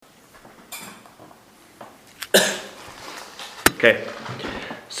Okay.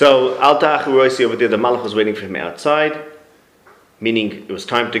 So Al Ta'achiroisi over there, the Malach was waiting for him outside, meaning it was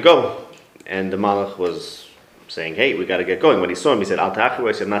time to go. And the Malach was saying, hey, we got to get going. When he saw him, he said, Al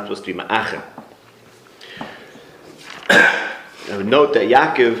Ta'achiroisi, I'm not supposed to be Ma'achim. I would note that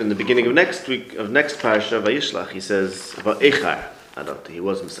Yaakov, in the beginning of next parasha, Vayishlach, he says, Va'echar, he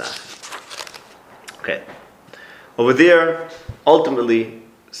was Mesach. Okay. Over there, ultimately,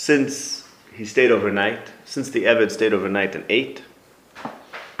 since he stayed overnight, since the Eved stayed overnight and ate,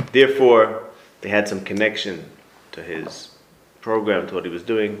 therefore, they had some connection to his program, to what he was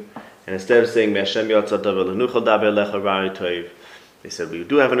doing. And instead of saying, they said, we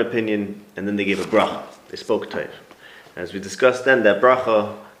do have an opinion, and then they gave a bracha. They spoke toiv. As we discussed then, that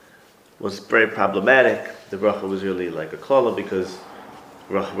bracha was very problematic. The bracha was really like a klala because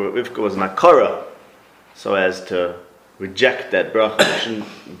Rivka was not kara, so as to reject that bracha.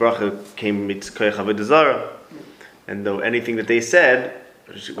 Bracha came mitzkoyach avodah zara, and though anything that they said,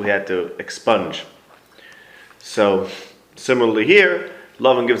 we had to expunge. So similarly here,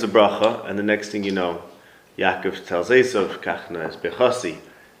 Lavan gives a bracha, and the next thing you know, Yaakov tells Esav, Kachna es bechasi,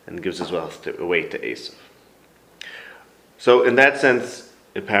 and gives his wealth away to Esav. So in that sense,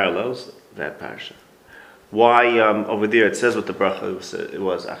 it parallels that parsha. Why over there it says what the bracha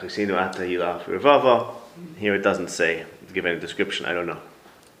was, Achisinu ata yilach v'rvava. Here it doesn't say, give any description, I don't know.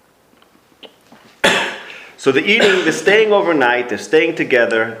 So the eating, the staying overnight, they're staying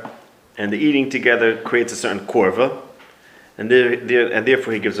together, and the eating together creates a certain korva, and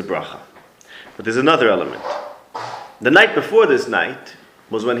therefore he gives a bracha. But there's another element. The night before this night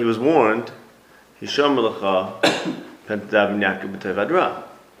was when he was warned, Hisham Melacha.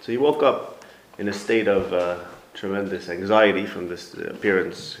 So he woke up in a state of tremendous anxiety from this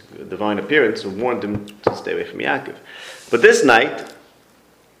divine appearance, who warned him to stay away from Yaakov. But this night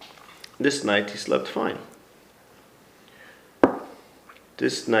he slept fine.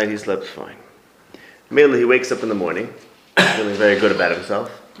 Mainly he wakes up in the morning, feeling very good about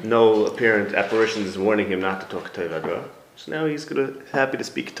himself. No apparent apparitions is warning him not to talk Toiv Adra. So now he's happy to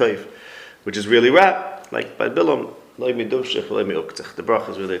speak Toiv, which is really rap, like by Bilam. The bracha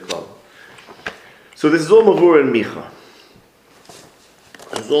is really a klal. So this is all Mavur and Micha.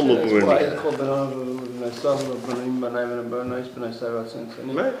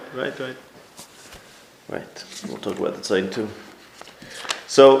 Right. We'll talk about that side too.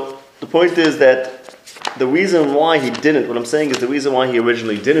 So the point is that the reason why he didn't, what I'm saying is the reason why he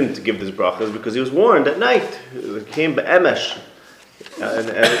originally didn't give this bracha is because he was warned at night. It came be'emesh and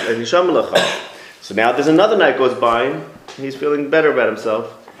Yisham Melacha. So now there's another night goes by, and he's feeling better about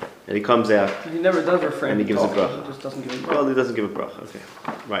himself, and he comes out. He never does refrain. And he gives a bracha. He just doesn't give a bracha. Well, he doesn't give a bracha. Okay,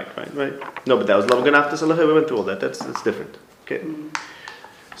 right. No, but that was Lavan after Salah. We went through all that. That's different. Okay. Mm-hmm.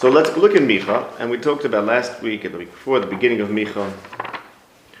 So let's look in Micha, and we talked about last week and the week before the beginning of Micha,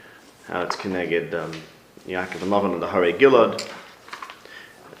 how it's connected Yaakov and Lavan and the Harei Gilad.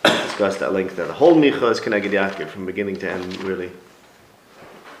 We discussed at length that the whole Micha is connected Yaakov from beginning to end, really.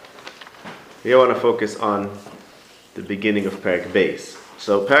 Here I want to focus on the beginning of Perek Beis.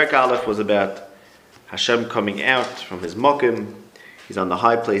 So Perek Aleph was about Hashem coming out from his Mokim. He's on the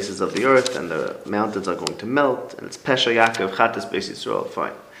high places of the earth, and the mountains are going to melt, and it's Pesha Yaakov, Chatas Beis Yisrael,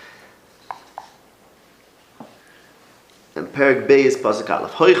 fine. And Perek Beis, Pasuk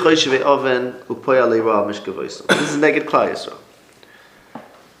Aleph, Hoi Choshevei Oven, Upoy Alei Ra Mishkavoisam. This is Neged Klal Yisrael.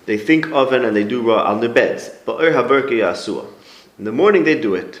 They think oven and they do Ra on their beds. Ba'er HaBerke Yasua. In the morning they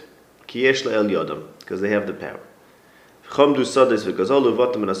do it. Because they have the power. So,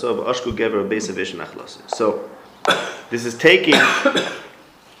 this is taking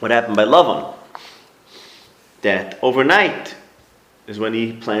what happened by Lavan, that overnight is when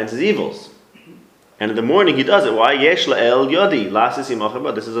he plans his evils, and in the morning he does it. Why? Yesh la'el yodi lasis imachem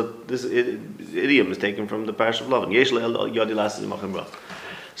ra. This idiom is taken from the parish of Lavan. Yesh la'el yodi lasis imachem ra.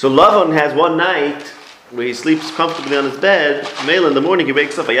 So Lavan has one night where he sleeps comfortably on his bed. Mele in the morning he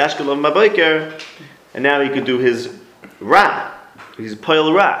wakes up, and now he could do his ra. He's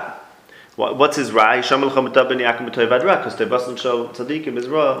poil ra. What's his ra? Because Tevasan Shal Tzadikim is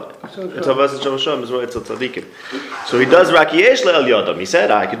ra. Tevasan Shal Sham is ra. It's Tzadikim. So he does ra ki yesh le'el yodam. He said,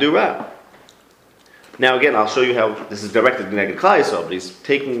 I could do ra. Now again, I'll show you how this is directed to Neged Klal Yisrael, but he's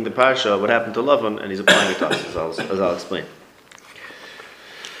taking the parasha, what happened to Lavan, and he's applying it to us, as I'll explain.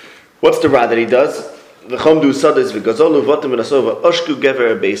 What's the ra that he does? He takes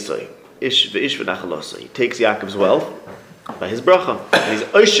Yaakov's wealth by his bracha. And he's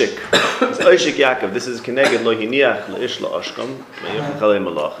Oishik. He's Oishik Yaakov. This is Keneged Lo Hiniach Le'ish La'ashkam.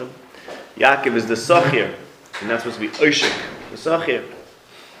 Yaakov is the Sachir. And that's supposed to be Oishik, the Sachir.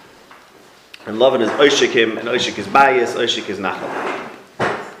 And Lavan is Oishik him, and Oishik is bias, Oishik is Nachal.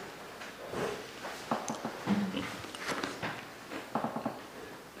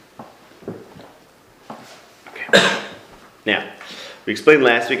 Okay. Now, we explained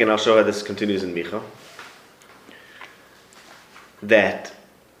last week, and I'll show how this continues in Micha, that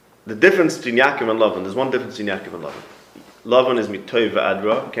the difference between Yaakov and Lavan, there's one difference between Yaakov and Lavan. Lavan is mitoy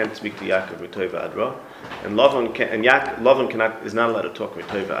v'adra, can't speak to Yaakov mitoy v'adra, and Lavan is not allowed to talk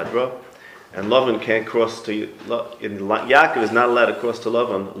mitoy v'adra, and Lavan can't cross to Yaakov is not allowed to cross to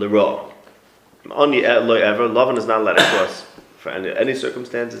Lavan l'ra. Only ever Lavan is not allowed to cross for any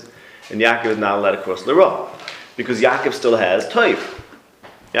circumstances, and Yaakov is not allowed to cross l'ra, because Yaakov still has toiv.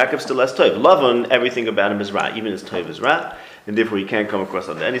 Yaakov still has toiv. Lavan, everything about him is ra, even his toiv is ra, and therefore he can't come across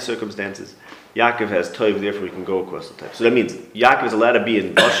under any circumstances. Yaakov has toiv, therefore he can go across the toiv. So that means Yaakov is allowed to be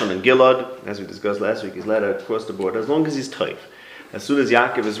in Bashan and Gilad, as we discussed last week. He's allowed to cross the border as long as he's toiv. As soon as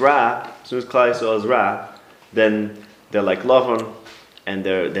Yaakov is ra, as soon as Klal Yisrael is ra, then they're like Lavan, and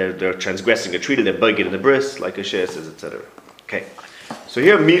they're transgressing a treaty. They're bugging in the bris, like Asher says, etc. Okay. So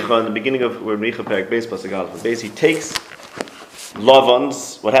here Micha, in the beginning of where Micha Perek Beis Pasuk Aleph Beis, he takes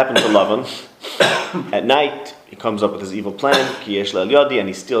Lavan's, what happened to Lavan at night. He comes up with his evil plan, Ki Yesh Le'el Yodi, and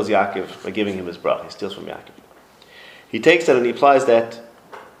he steals Yaakov by giving him his brach. He steals from Yaakov. He takes that and he applies that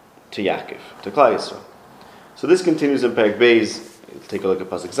to Yaakov, to Klal Yisrael. So this continues in Perek Beis. Let's take a look at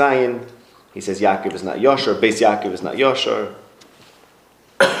Pasuk Zayin. He says Yaakov is not Yosher, Beis Yaakov is not Yosher.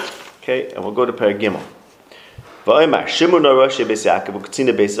 Okay, and we'll go to Perek Gimel. V'omer Shimun Rosh Beis Yaakov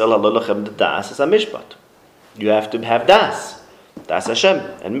u'Katzina Beis El Halolachem D'Das as a mishpat. You have to have das Hashem,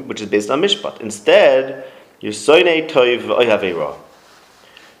 and which is based on mishpat. Instead, you soinei toiv v'oyhavei ra.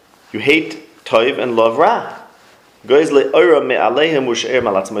 You hate toiv and love ra. You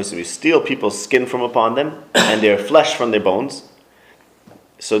steal people's skin from upon them and their flesh from their bones.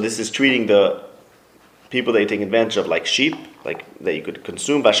 So this is treating the people that you take advantage of like sheep, like that you could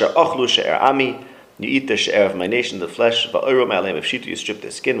consume. Bashar ochlu she'er ami. You eat the she'er of my nation, the flesh. You strip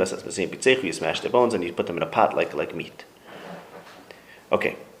their skin. You smash their bones and you put them in a pot like meat.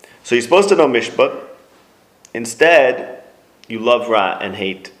 Okay, so you're supposed to know mishpat. Instead, you love ra and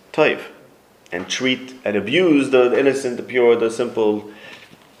hate toiv, and treat and abuse the innocent, the pure, the simple,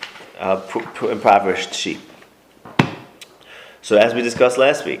 impoverished sheep. So as we discussed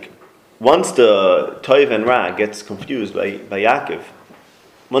last week, once the toiv and ra gets confused by Yaakov,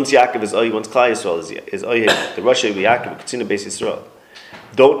 once Yaakov is once Klal Yisrael is the Rosh Yaakov, Katzina Beis Yisrael,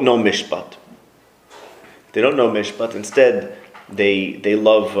 don't know mishpat. They don't know mishpat. Instead, they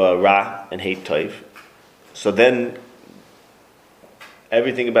love ra and hate toiv. So then,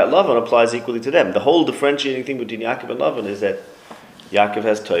 everything about Lavan applies equally to them. The whole differentiating thing between Yaakov and Lavan is that Yaakov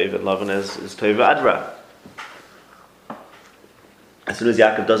has toiv and Lavan is toiv adra. As soon as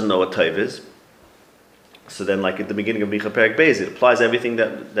Yaakov doesn't know what toiv is, so then, like at the beginning of Micha Perek Beis, it applies everything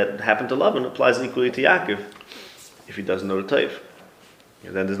that happened to Lavan applies equally to Yaakov if he doesn't know the toiv.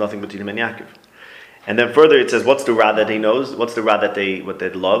 And then there's nothing between him and Yaakov. And then further it says, what's the ra that he knows? What's the ra that they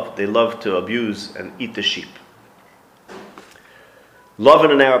love? They love to abuse and eat the sheep.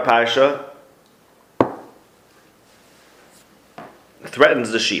 Lavan in our parsha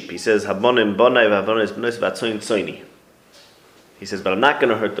threatens the sheep. He says, Habonim bonai v'habonis b'nos v'atzoin tzoini. He says, but I'm not going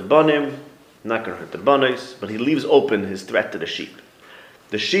to hurt the bonim, I'm not going to hurt the bonos, but he leaves open his threat to the sheep.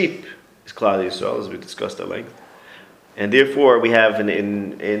 The sheep is Klal Yisrael, as we discussed at length. And therefore we have in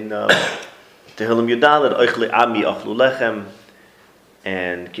Tehillim Yudalet, Oichle Ami Ochlu Lechem,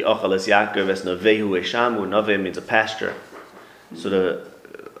 and Ki Ochel Es Yaakov Es Navehu Eshamu. Naveh means a pasture. So the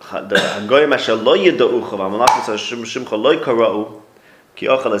Hagoyim Asher Lo Yida'ucha V'Amalachim Shimcha Lo Kara'u Ki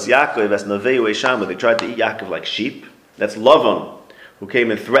Ochel Es Yaakov Es Navehu Eshamu. They tried to eat Yaakov like sheep. That's Lavan, who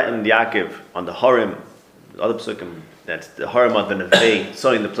came and threatened Yaakov on the Harim. The other psukim, that's the Harim of the Naveh,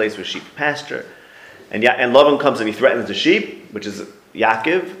 sowing the place where sheep pasture. And Lavan comes and he threatens the sheep, which is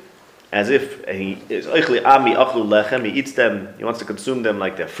Yaakov, as if he is Oichle Ami Ochlu Lechem. He eats them, he wants to consume them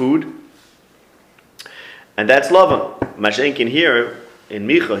like their food. And that's Lavan. Mashenkin here in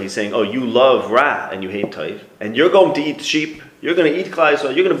Micha, he's saying, oh, you love Ra and you hate Toiv, and you're going to eat sheep, you're going to eat Klal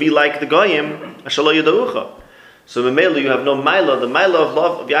Yisrael, you're going to be like the Goyim, Asher Lo Yida'ucha. So Memela, you have no Maila. The Maila of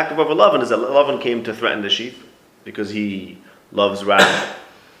love of Yaakov over Lavan is that Lavan came to threaten the sheep because he loves Ra.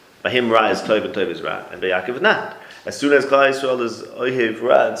 By him, Ra is Toiv and Toiv is Ra, and by Yaakov is not. As soon as Klal Yisrael is Ohev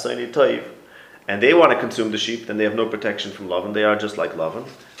Ra and Soini Toiv, and they want to consume the sheep, then they have no protection from Lavan. They are just like Lavan,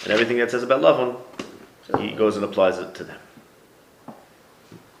 and everything that says about Lavan, he goes and applies it to them.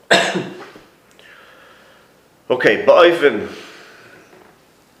 Okay, Ba'ofen.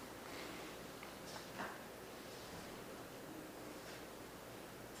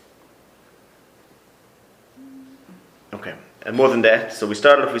 Okay. And more than that, so we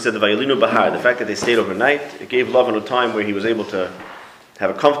started off, we said the Vayolinu Bahar, the fact that they stayed overnight, it gave Lavan a time where he was able to have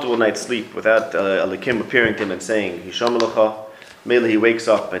a comfortable night's sleep without Elikim appearing to him and saying, Hisham Elacha. Mainly he wakes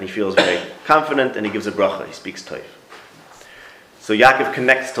up and he feels very confident and he gives a bracha, he speaks toif. So Yaakov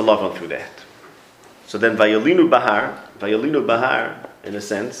connects to Lavan through that. So then Vayolinu Bahar, in a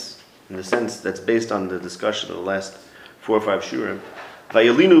sense that's based on the discussion of the last 4 or 5 shurim,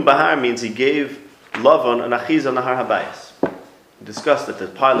 Vayolinu Bahar means he gave Lavan an achiz on the Har Habayis. We discussed that the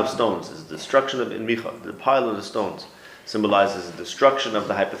pile of stones is the destruction of Micha. The pile of the stones symbolizes the destruction of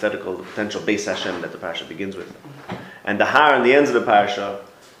the hypothetical, the potential Beis Hashem that the parasha begins with. And the Har in the ends of the parasha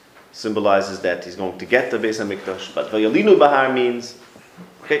symbolizes that he's going to get the Beis HaMikdash. But Vayolinu Bahar means,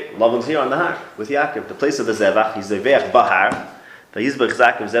 okay, Lavan's here on the Har with Yaakov, the place of the Zevach. He's Zevach Bahar. Vayizbach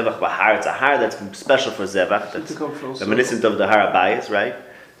Zakov Zevach Bahar. It's a Har that's special for Zevach. That's reminiscent of the Har Habayis, right?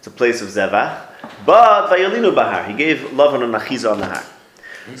 It's a place of Zevach. But Vayolinu Bahar, he gave Lavan an achiza on the Har.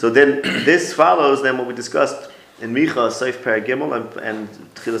 So then this follows then what we discussed in Micha, Seif Perek Gimel and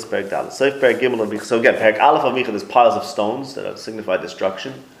Tchilas Perek Dalet. Seif Perek Gimel and Micha. So again, Perek Aleph of Micha, there's piles of stones that signify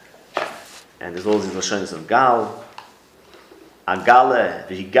destruction. And there's all these Lashonis of Gal, Agale,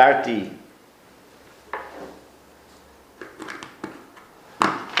 Vihigarti.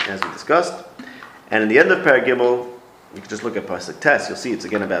 As we discussed. And in the end of Perek Gimel, you can just look at Pasuk Tes, you'll see it's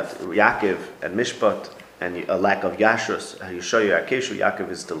again about Yaakov and Mishpat and a lack of Yashrus. Yishayu Akeshu, Yaakov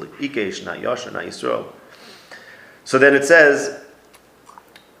is still Ikesh, not Yasher, not Yisrael. So then it says,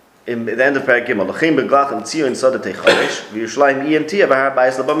 in the end of Perek Gimel, L'chim beglachem tzion sadetei chodesh, v'Yerushalayim iyem tia v'har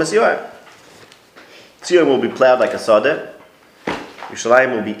bayis l'bamas yoar. Tzion will be plowed like a sadeh.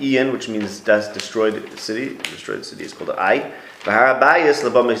 Yerushalayim will be iyan, which means that's destroyed city. Destroyed city is called an Ai. The Har Habayis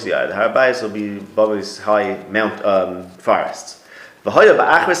l'bamis yar. The Har Habayis will be bamis high mount forests. Eventually,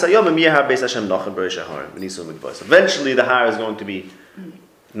 the Har is going to be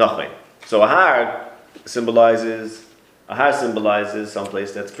nothing. So a Har symbolizes some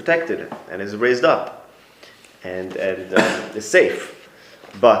place that's protected and is raised up and is safe.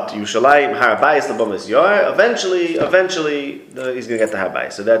 But Yerushalayim Har Habayis l'bamis yar. Eventually, he's going to get the Har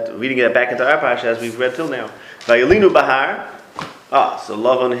Habayis. So that reading it back into our parasha as we've read till now. Vayolinu Bahar. So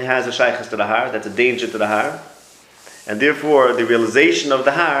Lavan has a shaykhus to the Har, that's a danger to the Har, and therefore the realization of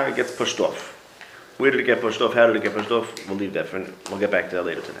the Har gets pushed off. Where did it get pushed off? How did it get pushed off? We'll leave that for, we'll get back to that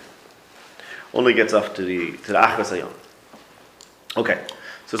later today. Only gets off to the Achras Hayom. Okay,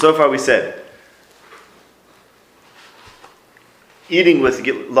 so far we said eating with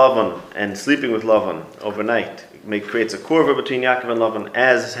Lavan and sleeping with Lavan overnight creates a korva between Yaakov and Lavan,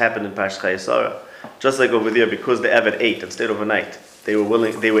 as happened in Parashat Chayesara. Just like over there, because the Eved ate and stayed overnight, they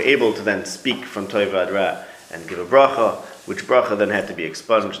were able to then speak from Toiv Ad Ra and give a bracha, which bracha then had to be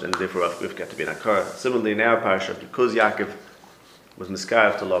expunged, and therefore Rivka had to be an akara. Similarly, in our parasha, because Yaakov was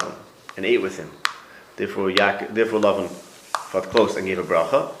miskarev to Lavan and ate with him, therefore Lavan fought close and gave a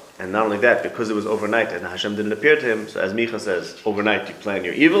bracha. And not only that, because it was overnight and Hashem didn't appear to him, so as Micha says, overnight you plan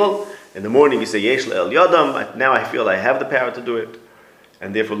your evil, in the morning you say Yesh El Yadam, now I feel I have the power to do it.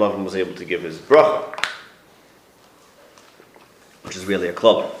 And therefore Lavan was able to give his bracha, which is really a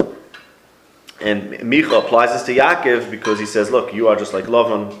klal. And Micha applies this to Yaakov because he says, look, you are just like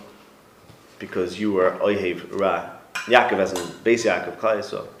Lavan because you are Oyev Ra. Yaakov as in base Yaakov Klal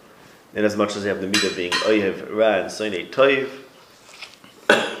Yisrael. And as much as they have the midah of being Oyev Ra and Sonei Toiv,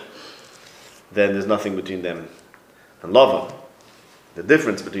 then there's nothing between them and Lavan. The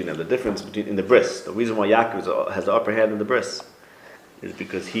difference between them, in the bris, the reason why Yaakov has the upper hand in the bris is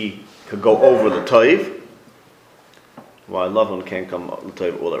because he could go over the toiv, while Lavan can't come the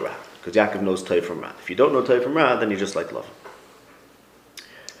toiv all around. Because Yaakov knows toiv from ra. If you don't know toiv from ra, then you're just like Lavan.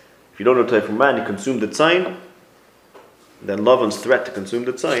 If you don't know toiv from ra and you consume the tzayin, then Lavan's threat to consume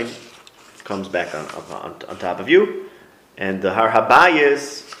the tzayin comes back on top of you, and the Har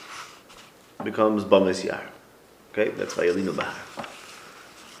Habayis becomes bamis yar. Okay, that's Vayolinu Bahar.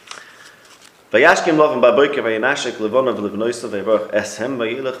 Vayashkim Lavan ba'boker vayanashek levanav levnoisa vayvarach eshem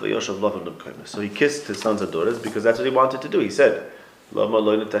vayilach vayoshav Lavan l'mkoyma. So he kissed his sons and daughters because that's what he wanted to do. He said, Lama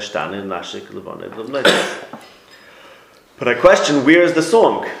loyne tashtane nashek levanav levnoisa. But I question, where is the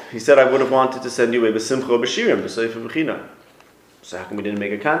song? He said, I would have wanted to send you a b'simcha b'shirim b'seif b'china. So how come we didn't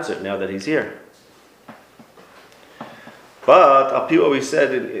make a concert now that he's here? But I'll what we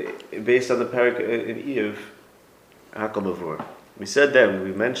said based on the parak in Eve, Hakam before. We said then,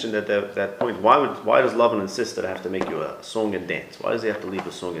 we mentioned at that point, why does Lavan insist that I have to make you a song and dance? Why does he have to leave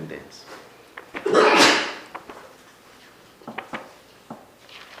a song and dance?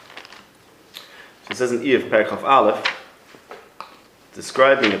 So it says in Eve, Parak Aleph,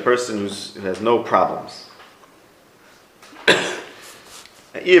 describing a person who has no problems.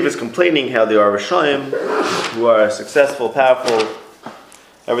 Eve is complaining how they are Rishayim, who are successful, powerful,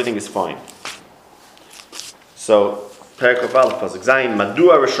 everything is fine. So, Perikov Aleph Pasuk Zayin,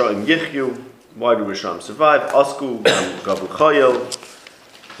 Madua Rishayim Yichyu, why do Rishayim survive? Asku Gavu Chayil,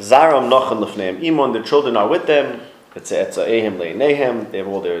 Zaram Nochan Lefneim Imon, their children are with them, Etza Ehim Le'nehem, they have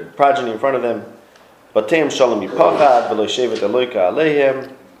all their progeny in front of them. Bateim Shalom Yipachad, V'lo Shevet Eloika Aleihem.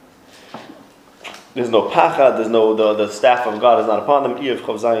 There's no pachad, there's no, the staff of God is not upon them. Iev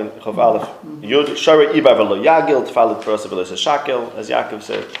Chav Zayin, Chav Aleph, Yud, Shara Ibar V'lo Yagil, Tfalit Perasa V'lo Shakel, as Yaakov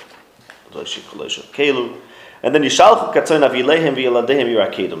said, Kelu. And then Yishalchu Katzoin Avilehem V'yeladehem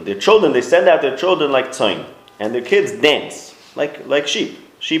Yirakedum. Their children, they send out their children like tzoin, and their kids dance, like sheep.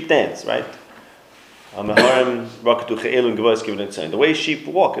 Sheep dance, right? The way sheep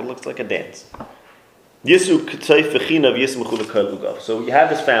walk, it looks like a dance. So you have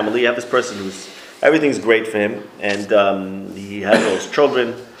this family, you have this person who's everything's great for him, and he has those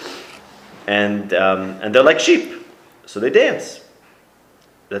children, and they're like sheep, so they dance.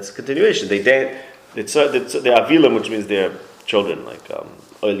 That's a continuation. They dance. It's the avilim, which means they're children, like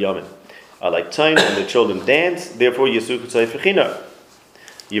oil yamin, are like tain, and the children dance. Therefore, Yesu k'tzay fechina,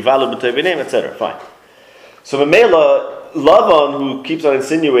 yivalu b'tay b'neim, etc. Fine. So Mamela, Lavan, who keeps on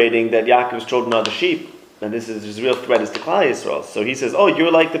insinuating that Yaakov's children are the sheep, and this is his real threat is to Klal Yisrael. So he says, "Oh,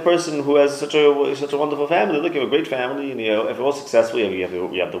 you're like the person who has such a wonderful family. Look, you have a great family, and if you're all successful, you have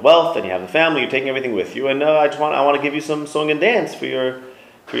the wealth, and you have the family. You're taking everything with you. And I want to give you some song and dance for your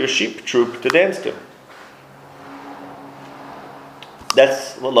sheep troop to dance to."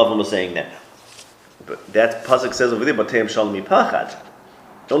 That's what Lavan was saying now. But that pasuk says over there, "Bateim Shalom Yipachad."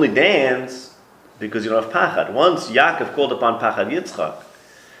 Only dance because you don't have pachad. Once Yaakov called upon pachad Yitzchak,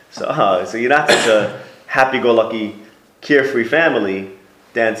 so you're not such a happy-go-lucky, carefree family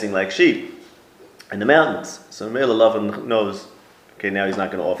dancing like sheep in the mountains. So Mela Lavan knows, okay, now he's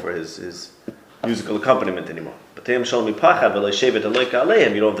not going to offer his musical accompaniment anymore. But Teim Shalom Pachad v'lo shevet Eloika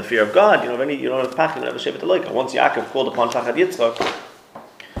Aleihem. You don't have the fear of God. You don't have pachad. You don't have shevet Eloika. Once Yaakov called upon pachad Yitzchak,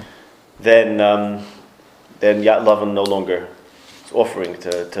 then Lavan no longer is offering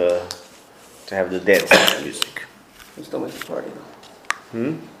to have the dance music. It's still makes a party.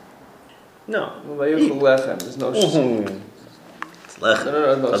 No. There's no It's lechem.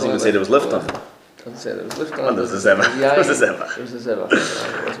 I was going to say there was lifton. Doesn't say there was lifton. Oh, there's a zevach. There's a zevach. There's a zevach.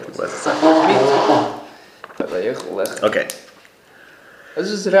 Okay. This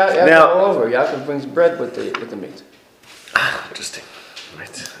is Yaakov all over. Yaakov brings bread with the meat. Interesting.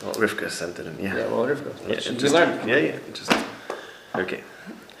 Right. Well, Rivka sent it in. Yeah. Yeah. Well, Rivka. We learned. Yeah. Interesting. Okay.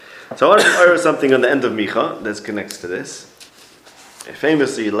 So I want to borrow something on the end of Micha that connects to this.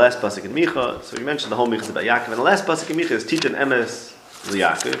 Famously, the last pasuk in Micha. So we mentioned the whole Micha is about Yaakov, and the last pasuk in Micha is Titan Emes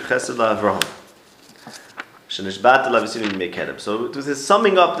LeYaakov Chesed LaAvraham. Shenishbat LaVisinim Mekedem. So this is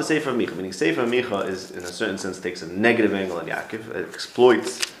summing up the Sefer Micha. Meaning Sefer Micha is, in a certain sense, takes a negative angle on Yaakov. It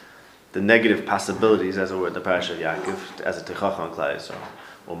exploits the negative possibilities, as it were, in the parasha of Yaakov as a techacha on Klal Yisrael,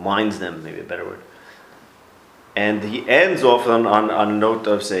 or mines them, maybe a better word. And he ends off on a note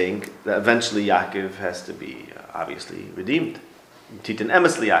of saying that eventually Yaakov has to be obviously redeemed. Titan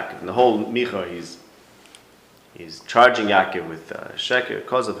Emes LeYaakov. In the whole Micha, he's charging Yaakov with sheker,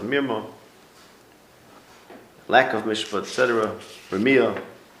 cause of mirmo, lack of mishpat, etc., remia.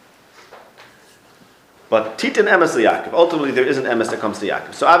 But Titan Emes LeYaakov. Ultimately, there is an emes that comes to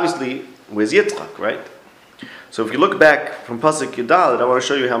Yaakov. So obviously, where's Yitzchak, right? So if you look back from pasuk Yudaled, I want to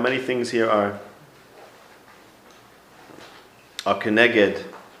show you how many things here are keneged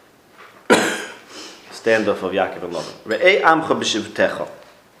standoff of Yaakov and Lavan. Re'ei amcha b'shivtecha.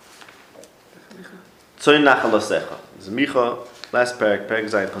 Tzoin nachalosecha. This is Micha, last parak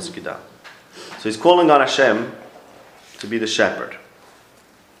Zayin, pasuk Yudaled. So he's calling on Hashem to be the shepherd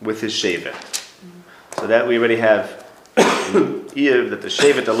with his shevet. So that we already have Iev, that the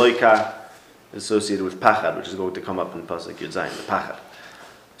shevet Eloika is associated with pachad, which is going to come up in pasuk Yud Zayin, the pachad.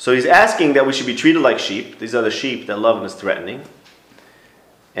 So he's asking that we should be treated like sheep. These are the sheep that Lavan is threatening.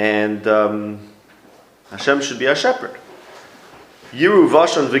 And Hashem should be our shepherd. Yiru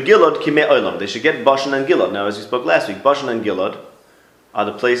Vashan v'Gilad kimei olam. They should get Bashan and Gilad. Now, as we spoke last week, Bashan and Gilad are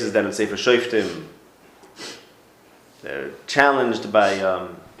the places that in Sefer Shoftim they're challenged by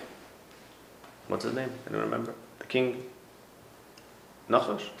what's his name? I don't remember. The king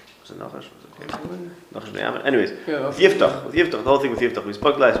Nachash? Was it Nachash? Nachash Ne'aman? Anyways, with Yiftach, the whole thing with Yiftach. We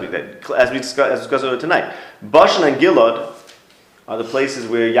spoke last week that as we discussed tonight. Bashan and Gilad are the places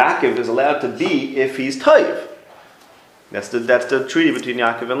where Yaakov is allowed to be if he's toiv. That's the treaty between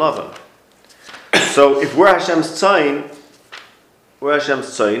Yaakov and Lavan. So if we're Hashem's tzayin,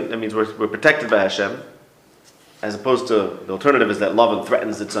 that means we're protected by Hashem. as opposed to the alternative is that Lavan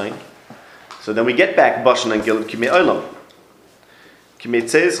threatens the Tzayin. So then we get back Bashan and Gilad Kimei Olam.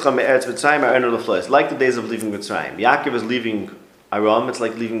 It's like the days of leaving Mitzrayim. Yaakov is leaving Aram, it's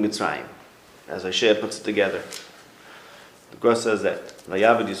like leaving Mitzrayim. As Isaiah puts it together. The Gra says that. And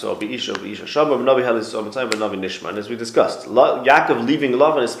as we discussed, Yaakov leaving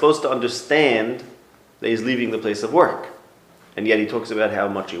Lavan is supposed to understand that he's leaving the place of work. And yet he talks about how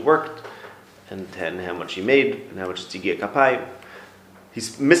much he worked, and how much he made, and how much it's Tigiyah Kapayim.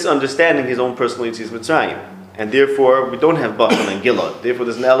 He's misunderstanding his own personal Yetzias Mitzrayim. And therefore, we don't have Bashan and Gilad. Therefore,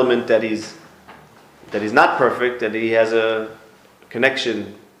 there's an element that he's not perfect, that he has a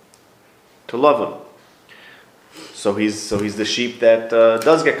connection to Lavan. So he's the sheep that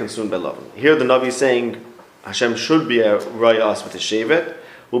does get consumed by Lavan. Here, the Navi is saying Hashem should be a Rayas with his Shevet,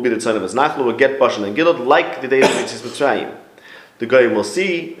 will be the son of his Nachlu, will get Bashan and Gilad like the days of Yetzias Mitzrayim. The Goyim will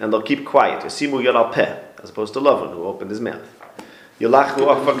see and they'll keep quiet. Yasimu Yad al Peh, as opposed to Lavan, who opened his mouth. Yalachu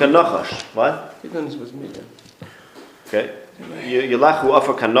Afar Kanachash. What? Okay. Yalachu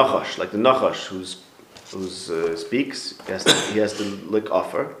Afar Kanachash, like the Nachash who speaks, he has to lick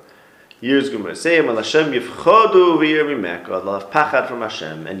Afar. Years Gemara say, Al Hashem Yifchodu v'yir mimeka. They'll have pachad from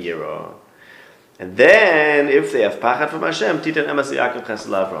Hashem and yira. And then, if they have pachad from Hashem, Titan Emes Yaakov Chesed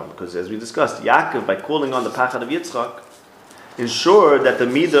Avram. Because as we discussed, Yaakov, by calling on the pachad of Yitzchak, ensured that the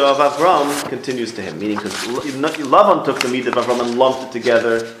midah of Avram continues to him. Meaning, because Lavan took the midah of Avram and lumped it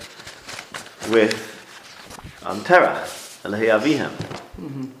together with Terach, Elahei Avihem.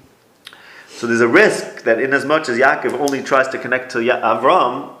 So there's a risk that in as much as Yaakov only tries to connect to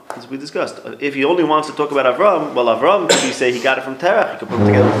Avram, as we discussed, if he only wants to talk about Avram, well, Avram, could you say he got it from Terach? He could put it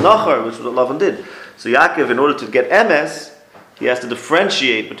together with Nachor, which is what Lavan did. So Yaakov, in order to get Emes, he has to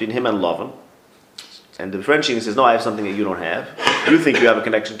differentiate between him and Lavan. And differentiating says, no, I have something that you don't have. You think you have a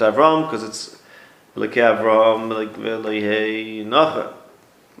connection to Avram because it's like Avram, like Nachor.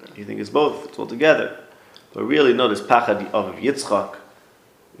 You think it's both, it's all together. But really, no, there's pachad of Yitzchak,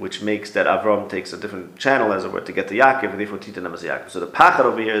 which makes that Avram takes a different channel, as it were, to get to Yaakov, and therefore Titan Emes Yaakov. So the pachad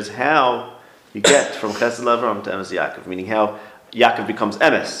over here is how you get from Chesed Avram to Emes Yaakov, meaning how Yaakov becomes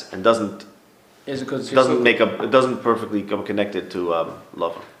Emes and doesn't perfectly come connected to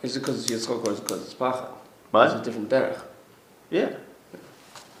Lavan. Is it because it's Yitzchak or is it because it's pachad? What? It's a different derech. Yeah.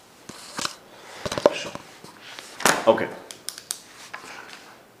 Sure. Okay.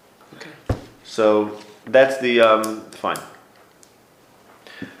 So that's the fine.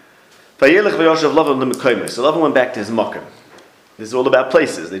 So Lavan went back to his makom. This is all about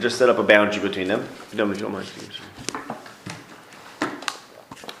places. They just set up a boundary between them. If you don't mind.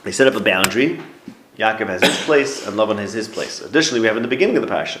 They set up a boundary. Yaakov has his place and Lavan has his place. Additionally, we have in the beginning of the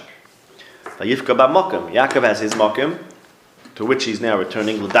parasha, Yaakov has his makom, to which he's now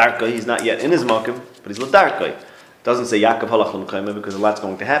returning. L'darka, he's not yet in his makom, but he's l'darka. It doesn't say Yaakov halach l'mekayim because a lot's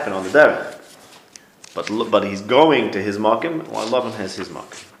going to happen on the derech. But he's going to his makom while Lavan has his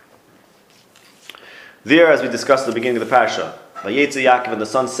makom. There, as we discussed at the beginning of the parasha, Vayetza Yaakov and the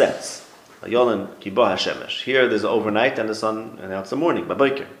sun sets. Vayolen kibah hashemesh. Here there's overnight and the sun, and now it's the morning.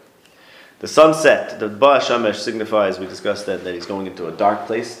 Baboker. The sunset, the ba hashemesh signifies, we discussed that he's going into a dark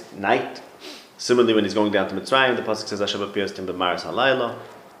place, night. Similarly, when he's going down to Mitzrayim, the pasuk says Hashem appears to him b'maris halayla.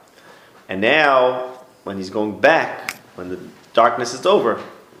 And now, when he's going back, when the darkness is over,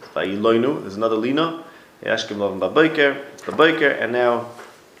 there's another lina. Yashkim lovim baboker, and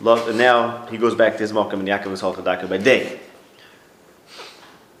now he goes back to his makom, and Yaakov is halchadaka by day.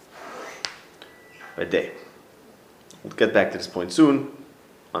 By day. We'll get back to this point soon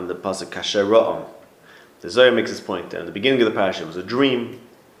on the pasuk kasher ra'am. The Zohar makes this point there. In the beginning of the parasha, it was a dream.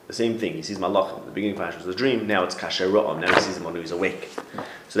 The same thing. He sees malachim. The beginning of the parasha was a dream. Now it's kasher ra'am. Now he sees him when he's awake.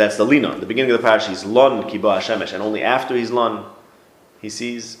 So that's the lina. In the beginning of the parasha, he's lon kibah hashemesh, and only after he's lon, he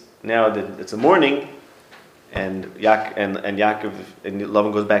sees now that it's a morning. And Yaakov and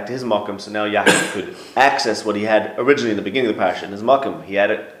Lavan goes back to his makom, so now Yaakov could access what he had originally in the beginning of the parasha in his makom. He had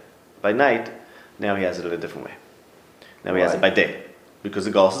it by night, now he has it in a different way. Now he has it by day, because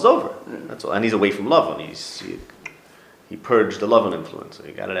the galus is over. That's all, and he's away from Lavan. He purged the Lavan influence, so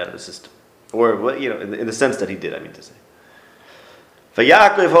he got it out of his system, or in the sense that he did. I mean to say. So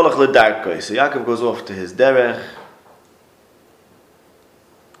Yaakov goes off to his derech.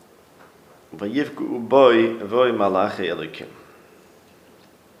 Vayivku uvoy malachi elikim.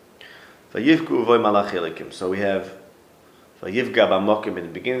 Vayivku uvoy malachi elikim. So we have Vayivga b'makom in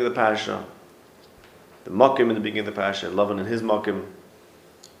the beginning of the parasha, the makom in the beginning of the parasha, and Lavan in his makom,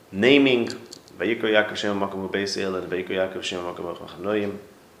 naming Vayikro Yaakov Shem makom u'beisel and Vayikro Yaakov Shem makom u'chanoyim,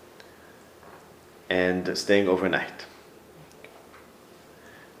 and staying overnight.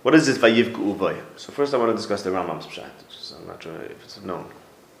 What is this Vayivku Uvoy? So first I want to discuss the Rambam's pshat, which I'm not sure if it's known.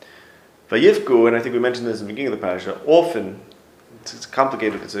 Vayivku, and I think we mentioned this in the beginning of the parasha, often, it's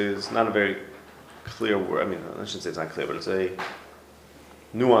complicated, it's not a very clear word. I mean, I shouldn't say it's not clear, but it's a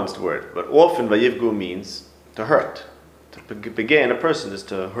nuanced word. But often Vayivku means to hurt. To begin a person is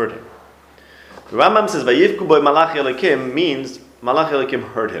to hurt him. The Rambam says Vayivku boy Malach Elikim means Malach Elikim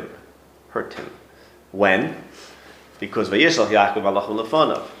hurt him. Hurt him. When? Because Vayishlach Yaakov Malach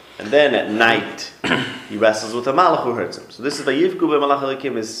Lefonov. And then at night he wrestles with a Malach who hurts him. So this is Vayivku boy Malach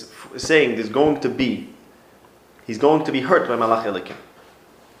Elikim is saying he's going to be hurt by Malach Elikim.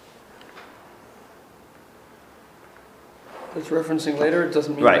 It's referencing later, it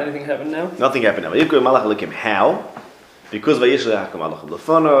doesn't mean right. anything happened now? Nothing happened now. Vayivku boy Malach Elikim. How? Because Vayishlach Yaakov Malach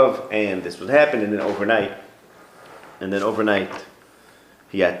Lefonov, and this would happen, and then overnight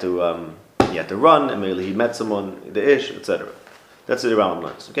he had to run, and maybe he met someone, the ish, etc. That's what the Rambam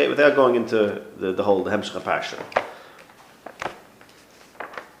learns. Okay, without going into the whole Hemshech Parsha.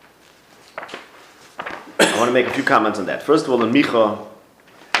 I want to make a few comments on that. First of all, in Micha,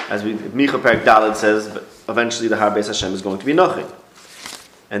 Micha Perek Dalet says, but eventually the Har Beis Hashem is going to be nothing.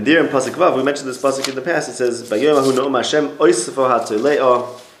 And there in Pasuk Vav, we mentioned this Pasuk in the past, it says, Vayom Ahu No'um Hashem Oisefo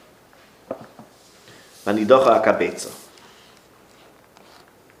HaTzole'o Vanidocha HaKabetzo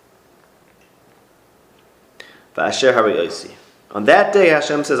Va'asher Harei Oisi. On that day,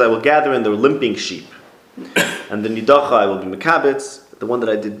 Hashem says, I will gather in the limping sheep, and the Nidocha I will be Mekabetz, the one that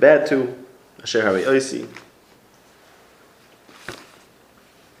I did bad to, Asher Harei Oisi.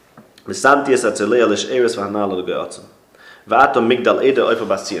 V'samti es HaTzole'o L'sh'eres V'hanal L'ge'otzim.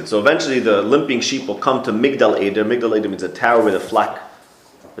 So eventually the limping sheep will come to Migdal Eder. Migdal Eder means a tower with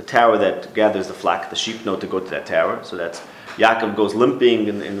the tower that gathers the flack. The sheep know to go to that tower. So that's Yaakov goes limping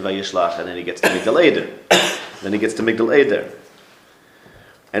in Vayishlach, and then he gets to Migdal Eder. Then he gets to Migdal Eder.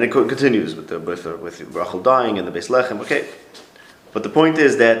 And it continues with Rachel dying and the Beis Lechem. Okay. But the point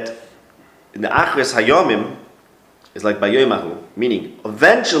is that in the Achres Hayomim is like Bayomahu, meaning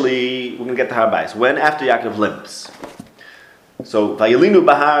eventually we're going to get to Har Bayis. When? After Yaakov limps. So Vayelinu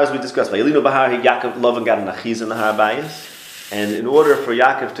Bahar, as we discussed, Vayelinu Bahar, Yaakov Lavan got an achiz in the Har Bayis, and in order for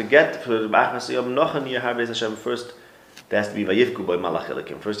Yaakov to get for the Achras Hayom Nocha near Har Beis Hashem, first there has to be Vayivku by Malach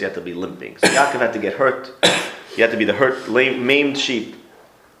Elikim. First you have to be limping. So Yaakov had to get hurt. He had to be the hurt, maimed sheep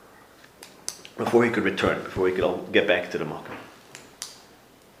before he could return, before he could get back to the Makkah.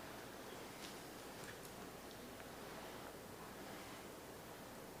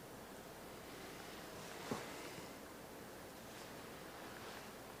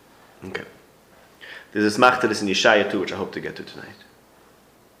 Okay. There's a smach to this in Yeshaya too, which I hope to get to tonight.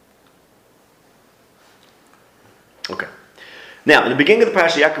 Okay. Now, in the beginning of the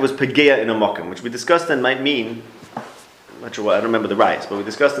parasha, Yaakov was Pegeya in a Mokim, which we discussed then might mean, I'm not sure what, I don't remember the rights, but we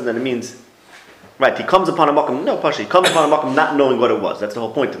discussed it then it means, right, he comes upon a Mokim, no parasha, he comes upon a Mokim not knowing what it was. That's the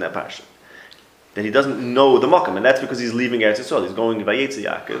whole point in that parasha. That he doesn't know the Mokim, and that's because he's leaving Eretz Yisrael. He's going to Vayetza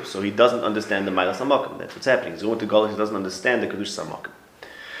Yaakov, so he doesn't understand the Mailas HaMokim. That's what's happening. He's going to Golus, he doesn't understand the Kedushas HaMokim.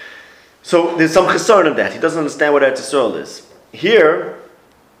 So there's some chesron in that. He doesn't understand what Eretz Yisrael is. Here,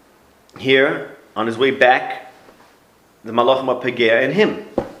 on his way back, the Malachim are Pegeya in him.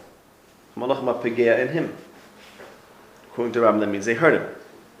 Malachim are Pegeya in him. According to Ram, that means they hurt him.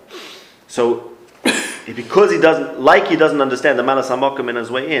 So, because he doesn't understand the Malas HaMokim in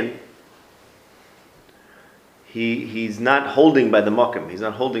his way in, he's not holding by the Mokim. He's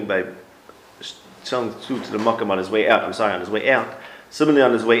not holding by telling to the Mokim on his way out. On his way out. Similarly,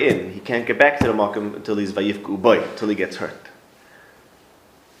 on his way in, he can't get back to the Makom until he's Vayivku Boy, until he gets hurt.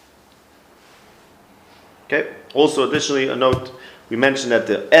 Okay? Also, additionally, a note, we mentioned that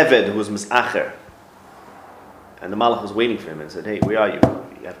the Eved, who was Misacher, and the Malach was waiting for him and said, hey, where are you?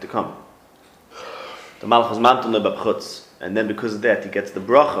 You have to come. The Malach was Mamton Lebabchutz, and then because of that, he gets the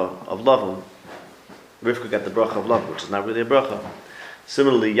bracha of Lavan. Rivka got the bracha of Lavan, which is not really a bracha.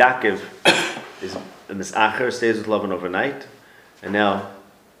 Similarly, Yaakov is a Misacher, stays with Lavan overnight, and now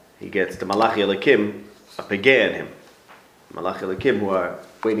he gets the Malachi Elikim, a Pegeya in him. Malachi Elikim who are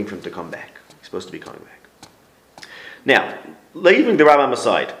waiting for him to come back. He's supposed to be coming back. Now, leaving the Rambam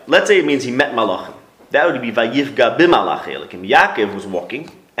aside, let's say it means he met Malachim. That would be Vayifga b'Malachi Elikim. Yaakov was walking,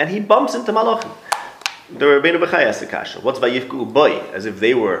 and he bumps into Malachim. The Rabbeinu Bechai asked the kasha, what's Vayifku Boy? As if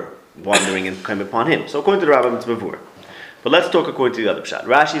they were wandering and came upon him. So according to the Rambam, it's Bavur. But let's talk according to the other pshat.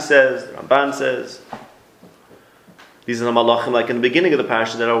 Rashi says, the Ramban says, these are the malachim, like in the beginning of the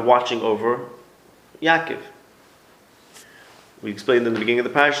parasha, that are watching over Yaakov. We explained in the beginning of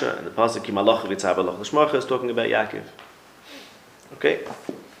the parasha, and the pasuk Malach Vitzah Balach L'Shmarcha is talking about Yaakov. Okay,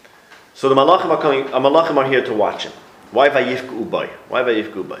 so the malachim are coming. Malachim are here to watch him. Why vayifku uboy? Why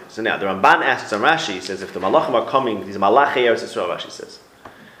vayifku uboy? So now the Ramban asks on Rashi. He says if the malachim are coming, these malachei Eretz Yisrael. Rashi says.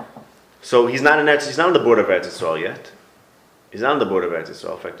 So he's not in He's not on the border of Eretz Yisrael yet. He's not on the border of Eretz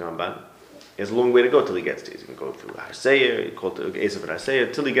Yisrael. In fact, the Ramban. He has a long way to go till he gets to. He can go through Harseir, he called to Esav and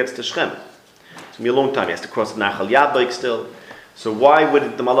Harseir, till he gets to Shechem. It's gonna be a long time. He has to cross the Nachal Yabok still. So why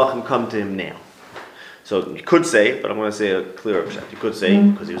would the malachim come to him now? So you could say, but I'm going to say a clearer shot. You could say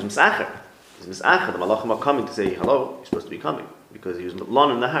because he was Misacher. He's Misacher. The malachim are coming to say hello. You're supposed to be coming because he was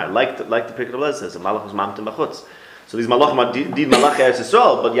Lon in the Har, like the Pirkei Avos says. The malach was Mamtim B'chutz. So these malachim are did malach Eretz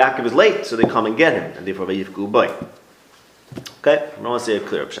Yisrael, but Yaakov is late, so they come and get him, and therefore vayifku boy. Okay, I want to say a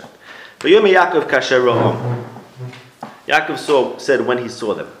clearer shot. But Yom Yaakov kasher ro'om. Yaakov said when he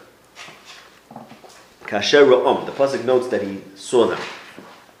saw them. Kasher ro'om. The pasuk notes that he saw them.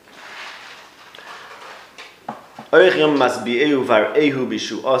 Oich yom masbi'ehu var'ehu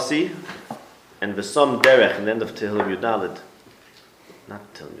bishu asi, and v'som derech in the end of Tehillim Yudalid.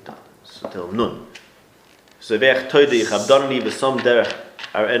 Not Tehillim Yudalid, so Tehillim Nun. So ve'ech toida yichabdonni v'som derech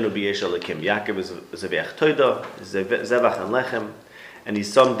ar'enu b'yesh alakim. Yaakov is ve'ech toida, zevach and lechem, and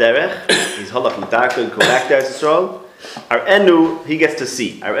he's some derech, he's halach l'darko, and go back to Eretz Yisrael. Ar'enu, he gets to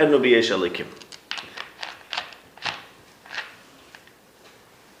see. Ar'enu b'yesh alakim.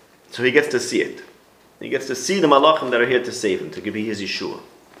 So he gets to see it. He gets to see the malachim that are here to save him, to be his Yeshua.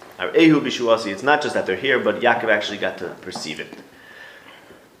 Ehu b'shuasi. It's not just that they're here, but Yaakov actually got to perceive it.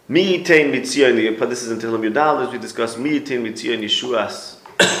 Mi yitain mitzion, but this is in Tehillim Yudal, as we discussed. Mi yitain mitzion Yeshuas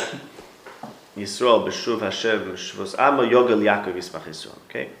Yisrael b'shuv Hashem shvus Amo Yogel Yaakov Yismach Yisrael.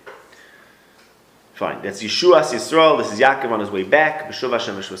 Okay, fine. That's Yeshuas Yisrael. This is Yaakov on his way back. B'shuv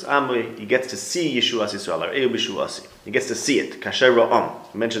Hashem shvus Amo. He gets to see Yeshuas Yisrael. Ehu b'shuasi. He gets to see it. Kasher ro'am.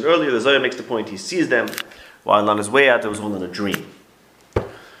 I mentioned earlier, the Zohar makes the point. He sees them while on his way out. It was all in a dream.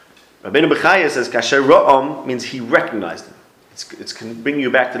 Rabbeinu Bechaya says Kasher ro'am means he recognized them. It can bring you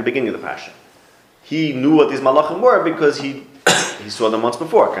back to the beginning of the Pasha. He knew what these malachim were because he saw them once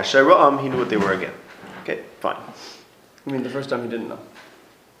before. Kasher ro'am, he knew what they were again. Okay, fine. I mean, the first time he didn't know.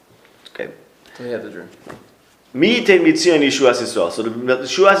 Okay. So he had the dream. Mi yitain mitzion Yeshuas Yisrael. So the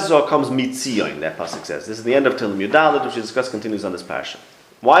Yeshuas Yisrael comes mitzion, that pasuk says. This is the end of Tehillim Yudalid, which we discuss continues on this Pasha.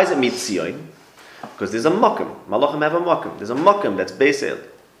 Why is it mitzion? Because there's a makom. Malachim have a makom. There's a makom that's Beisel.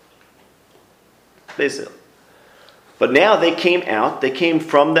 Beisel. But now they came out, they came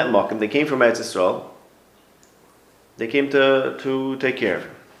from that makom, they came from Eretz Yisrael. They came to take care of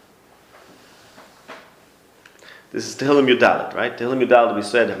him. This is Tehillim Yudalid, right? Tehillim Yudalid, we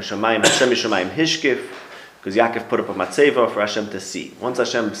said, Hashem Yishamayim Hishkif, because Yaakov put up a matzeva for Hashem to see. Once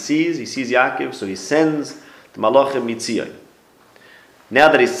Hashem sees, he sees Yaakov, so he sends the malachim mitzion. Now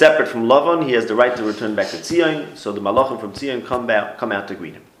that he's separate from Lavan, he has the right to return back to Tzion, so the malachim from Tzion come out to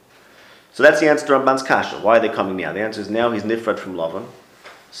greet him. So that's the answer to Ramban's kasha. Why are they coming now? The answer is now he's nifrad from Lavan,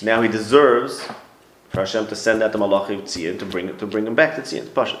 so now he deserves for Hashem to send out the malachim Tzion to bring him back to Tzion.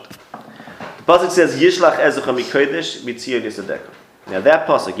 Pashat. The pasuk says Yishlach ezecha mikodesh mitzion yisadeka. Now that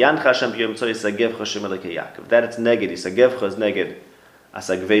pasuk Yancha Hashem b'yom tzor yisagev Hashem elokei Yaakov. That it's neged yisagev is neged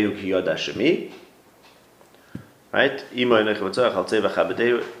asagvehu ki yod Hashemi. Right? Imo enech v'tzor chaltzei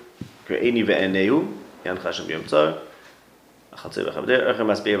v'chabedehu kre'eni ve'enehu Yancha Hashem b'yom tzor chaltzei v'chabedehu erchem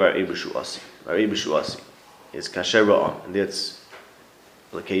asbei var'ei b'shu'asi. Var'ei b'shu'asi is kasher ro'am, and that's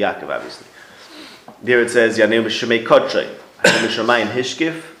elokei Yaakov obviously. There it says Yaneim b'shemei kodshei Hashem b'shamayim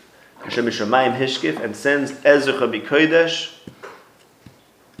hishkif. Hashem Yishamayim Hishkif and sends Ezecha B'Kodesh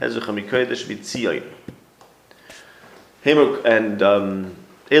B'Tzion. And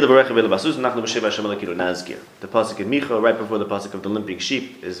the pasuk in Micha, right before the pasuk of the limping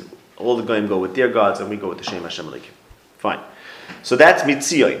sheep, is all the goyim go with their gods and we go with the Shem Hashem Alekim. Fine. So that's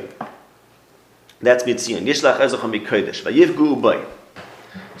Mitzion. That's Mitzion. Yishlach Ezecha B'Kodesh Vayivgu Ubay.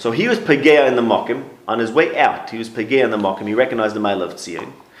 So he was Pegea in the Mokim. On his way out, he was Pegea in the Mokim. He recognized the Ma'ila of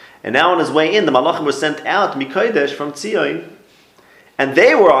Tzion. And now on his way in, the Malachim were sent out, Mikodesh, from Tzion, and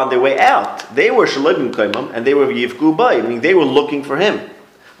they were on their way out. They were Shalom Kaimam, and they were Yivgu Bay, meaning they were looking for him.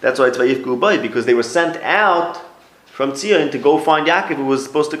 That's why it's Yivgu Bay, because they were sent out from Tzion to go find Yaakov, who was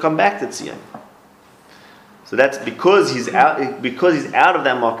supposed to come back to Tzion. So that's because he's out of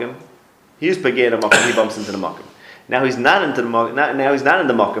that Makim, he's Pegei in the Makim, he bumps into the Makim. Now he's not into the Makim. Now he's not in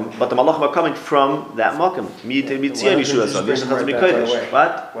the Makim, but the Malachim are coming from that Makim.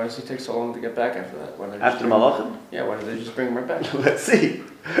 What? Why does he take so long to get back after that? After the Malachim? Yeah, why did they just bring him right back? Let's see.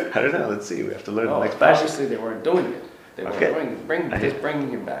 I don't know. Let's see. We have to learn the next passage. Obviously, they weren't doing it. They were bringing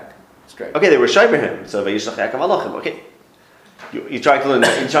him back straight. Okay, they were shiver him. So Vayishlach Yaakov Malachim. Okay, you're trying to learn.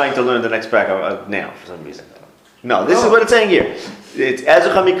 You're trying to learn the next parak now for some reason. No, this is what it's saying here. It's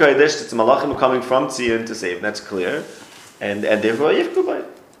Ezecha Mikodesh, it's Malachim coming from Tzion to save, that's clear. And therefore,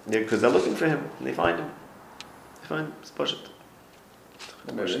 because they're looking for him, and they find him. They find him. It's Pashat.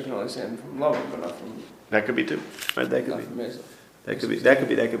 Maybe they can only say him from love, but not from. That could be too. Right? That could be. That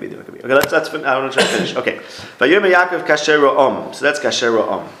could be. Okay, let's. I want to try to finish. Okay. Vayomer Yaakov kasher ro'om. So that's kasher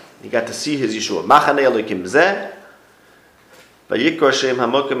ro'om. He got to see his Yeshua. Machane Elokim zeh. Vayikor shem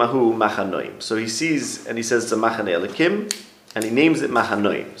hamokim ahu machanoim. So he sees and he says it's a Machane Elokim, and he names it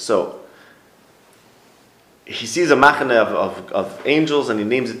Machanoim. So he sees a machane of angels and he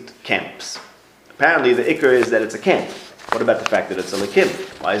names it camps. Apparently the ikar is that it's a camp. What about the fact that it's a Elokim?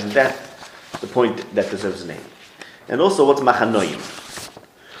 Why isn't that the point that deserves a name? And also, what's machanoim?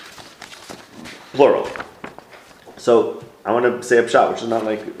 Plural. So, I want to say a pshat, which is not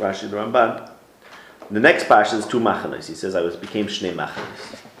like Rashi the Ramban. The next parsha is two machanos. He says, became shnei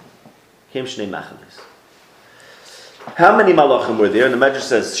machanos. Became shnei machanos. How many malachim were there? And the Medrash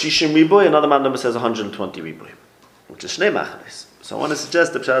says, Shishim riboy, another number says 120 riboy, which is shnei machanos. So I want to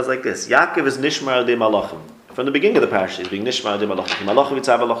suggest the pshat is like this. Yaakov is nishmar de malachim. From the beginning of the parasha, he's being nishmar de malachim. Malachim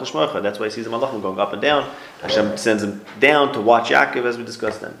Vitzah Malach Shmocha. That's why he sees the malachim going up and down. Hashem sends him down to watch Yaakov, as we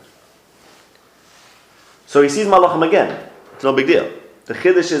discussed then. So he sees malachim again. It's no big deal. The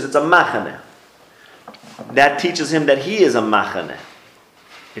chiddush is it's a machane. That teaches him that he is a machane.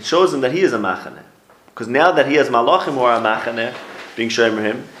 It shows him that he is a machane. Because now that he has malachim who are a machane, being shomer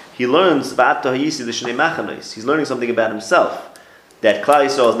him, he learns v'ato hayisi the shnei machanos. He's learning something about himself. That Klal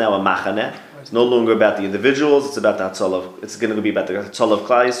Yisrael is now a machane. It's no longer about the individuals. It's about the Hatzol it's going to be about the Hatzol of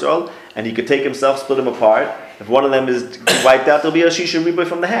Klal Yisrael. And he could take himself, split them apart. If one of them is wiped out, there'll be a Shishim Riboy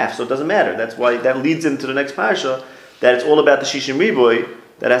from the half. So it doesn't matter. That's why that leads into the next parasha. That it's all about the Shishim Riboy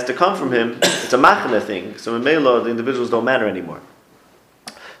that has to come from him. It's a machane thing. So in Mela, the individuals don't matter anymore.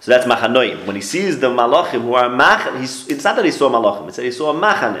 So that's machanoim. When he sees the malachim who are machane, it's not that he saw malachim. It's that he saw a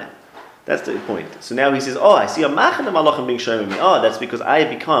machane. That's the point. So now he says, oh, I see a machane malachim being shown me. Oh, that's because I have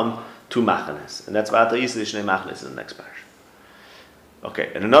become two machanes. And that's v'ata yisrael shnei machanes in the next parish.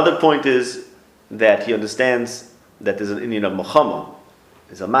 Okay, and another point is that he understands that there's an Indian of Melchama.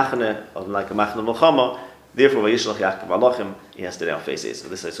 There's a machane, or like a machane of Melchama. Therefore, v'yishlach Yaakov malachim, he has to now face it. So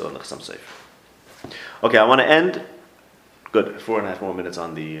this I saw in the Chassam Sofer. Okay, I want to end. Good, 4.5 more minutes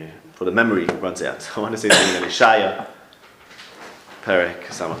on for the memory runs out. I want to say something in Ishaya, Perek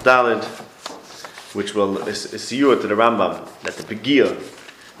Samach Daled, which will is siyur to the Rambam that the Begia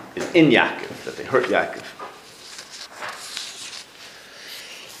is in Yaakov, that they hurt Yaakov.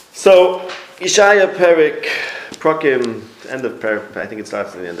 So Ishaya Perek Prokim, end of Perek, I think it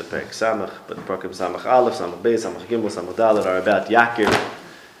starts at the end of Perek Samach, but Prokim Samach Aleph, Samach Beis, Samach Gimel, Samach Daled are about Yaakov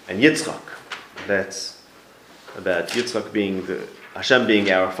and Yitzchak. That's about Yitzchak being Hashem being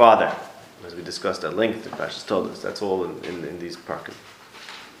our father, as we discussed at length. The Pashas told us that's all in these parakim.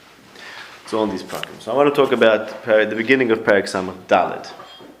 It's all in these parakim. So I want to talk about the beginning of Perek Samach Daled.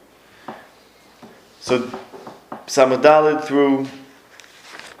 So Samach Daled through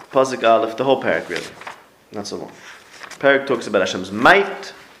Pasuk Aleph, the whole parak really, not so long. Parak talks about Hashem's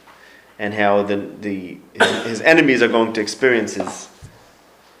might and how his enemies are going to experience his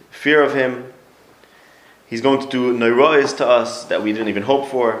fear of him. He's going to do noirois to us that we didn't even hope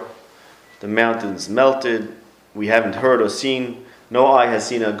for. The mountains melted. We haven't heard or seen. No eye has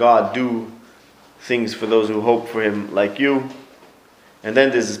seen a God do things for those who hope for him like you. And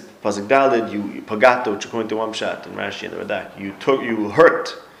then there's Pasuk Daled, you pagato, which according to one pshat in Rashi and the Radak, you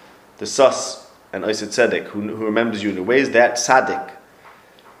hurt the Sus and Oised Tzedek, who remembers you in the ways. That Tzaddik,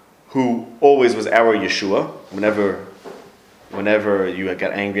 who always was our Yeshua, whenever you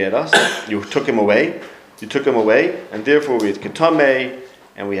got angry at us, you took him away. You took him away, and therefore we had Ketame,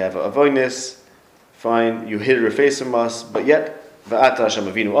 and we have Avonis. Fine, you hid your face from us, but yet, V'ata Hashem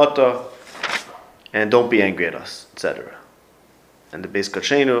Avinu Ata, and don't be angry at us, etc. And the Beis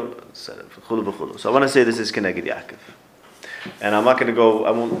Kachenu, etc. So I want to say this is Keneged Yaakov. And I'm not going to go,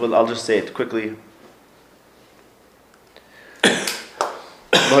 I'll just say it quickly.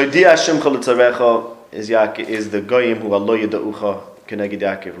 V'hodia Hashem Chalitzarecha is the Goyim who are lo yeda'ucha, Keneged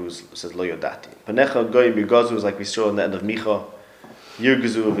Yaakov, who says lo yodati. Panecha Goyim Yirgazu is like we saw in the end of Micha.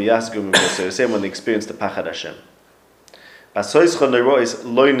 Yirgazu v'yasgu v'yoseh. The same when they experienced the Pachad Hashem. Asoischa nero is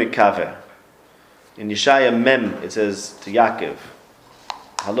lo nekave. In Yeshaya Mem it says to Yaakov,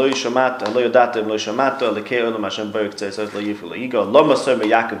 Halo yishamata, halo yodatem, lo yishamata, lekei olam Hashem barik tzayis lo yifu lo yigo, lo maser me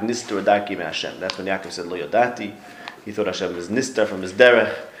Yaakov nistar darki me Hashem. That's when Yaakov said lo yodati. He thought Hashem was nistar from his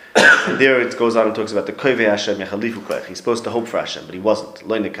derech. And there it goes on and talks about the koivei Hashem yachalifu koich. He's supposed to hope for Hashem, but he wasn't.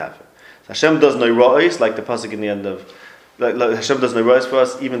 Lo nekave. So Hashem does no ro'is, like the pasuk in the end of, like Hashem does no ro'is for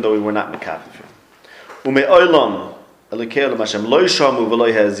us, even though we were not mekave for him. Ume olam, lekei olam Hashem lo yishamu v'lo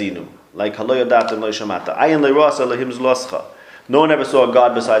yehazinu. like halo yadat and lo shamata. Ayin le'rosa lehim zloscha. No one ever saw a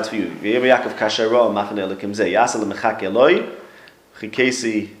God besides for you. V'yem Yaakov kashero machane lekim zeh. Yasel mechak eloi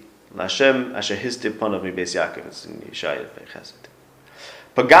chikesi Lashem asher histib panav mi beis Yaakov. It's in Yeshaya Chesed.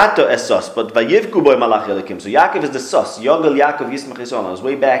 Pagato es sos, but vayivku boy malach elikim. So Yaakov is the sos. Yogel Yaakov yismach Yisrael. On his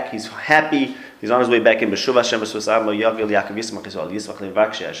way back, he's happy. He's on his way back in Beshuv Hashem Besvasam. Yogel Yaakov yismach Yisrael. Yismach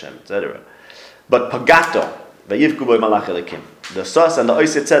levakshe Hashem, etc. But pagato vayivku boy malach elikim. The sos and the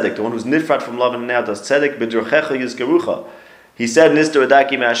oisei tzedek, the one who's nifrat from love and now does tzedek b'drochecha yizgerucha. He said nister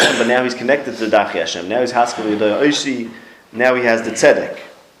adaki me Hashem, but now he's connected to the dachi Hashem. Now he's haskel yidei oishi. Now he has the tzedek.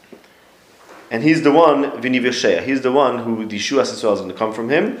 And he's the one, Viniv Yeshaya, he's the one who the Yeshua Yisrael is going to come from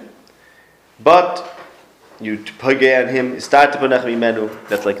him. But you pagay on him, start to panach mimenu,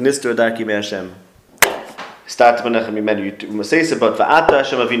 that's like Nister Adarki Me Hashem. Start to panach mimenu, you say but va'ata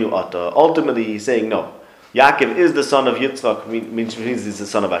Hashem avinu ata. Ultimately he's saying no. Yaakov is the son of Yitzchak, means he's the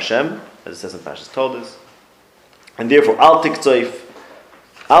son of Hashem, as it says in Pashas Toldus. And therefore, al tiktzoif,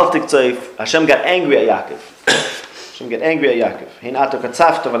 Hashem got angry at Yaakov. Hashem got angry at Yaakov. Hein ato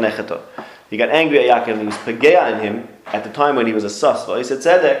katzafta v'necheto. He got angry at Yaakov and he was pagea in him at the time when he was a sus. He said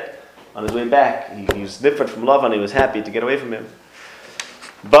tzedek on his way back. He was different from love and he was happy to get away from him.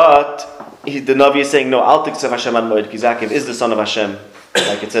 But the Navi is saying, no, al tiktzoif Hashem ad moed, because Yaakov is the son of Hashem.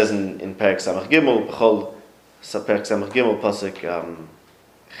 Like it says in Perek Samach Gimel, B'chol Perek Samach Gimel, Pasuk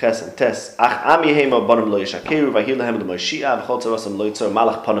Ches and Tes, Ach am yehema bonim lo yishakeru, v'ahir lehem l'Moshiach, v'chol tzarosam lo yitzor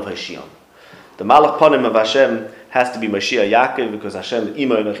malach panav Hashion. The malach panim of Hashem has to be Mashiach Yaakov, because Hashem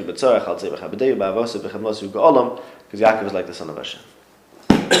imo enochi b'tzorach al tzei b'chabedei b'avosu b'chemlosu g'olam, because Yaakov is like the son of Hashem.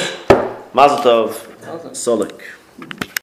 Mazel Tov, Solik.